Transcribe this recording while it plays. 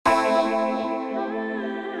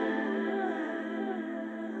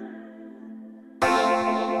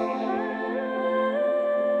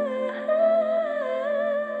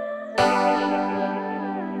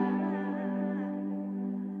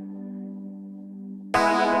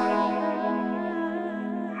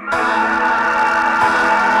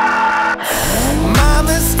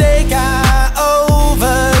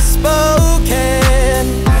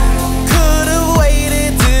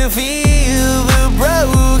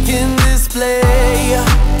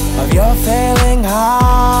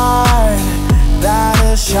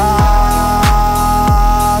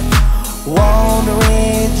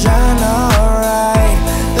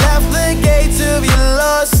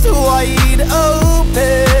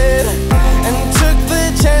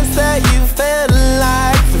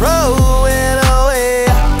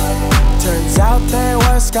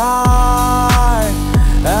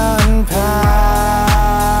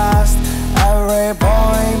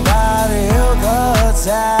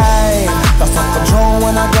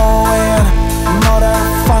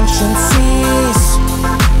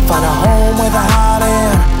with a heart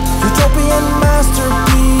in. Utopian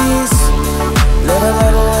masterpiece. Live a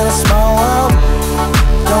little in a small world.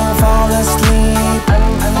 Don't fall asleep.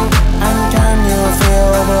 And can you feel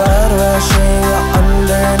the blood rushing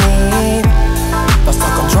underneath? Lost the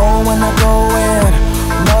control when I go in.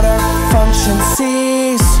 Motor function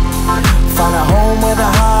cease. Find a home with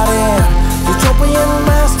a heart in. Utopian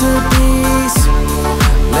masterpiece.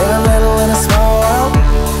 Live a little in a small world.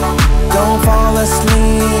 Don't fall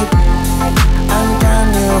asleep. And can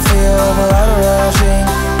you feel the blood rushing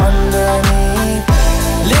underneath?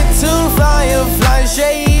 Little firefly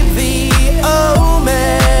shape the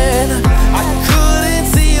omen. I couldn't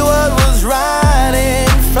see what was right in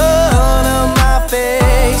front of my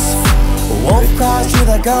face. Wolf cries to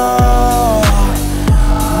the girl,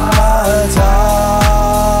 but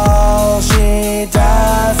all she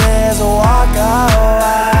does is walk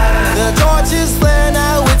away. The torch is there,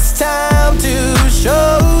 now it's time to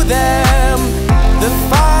show them the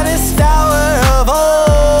finest hour of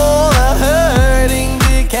all the hurting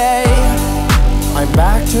decay. I'm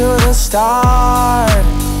back to the start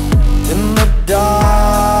in the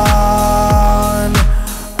dawn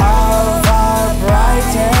of our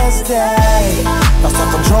brightest day. Lost the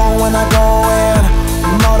control when I go in.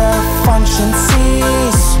 Motor function cease.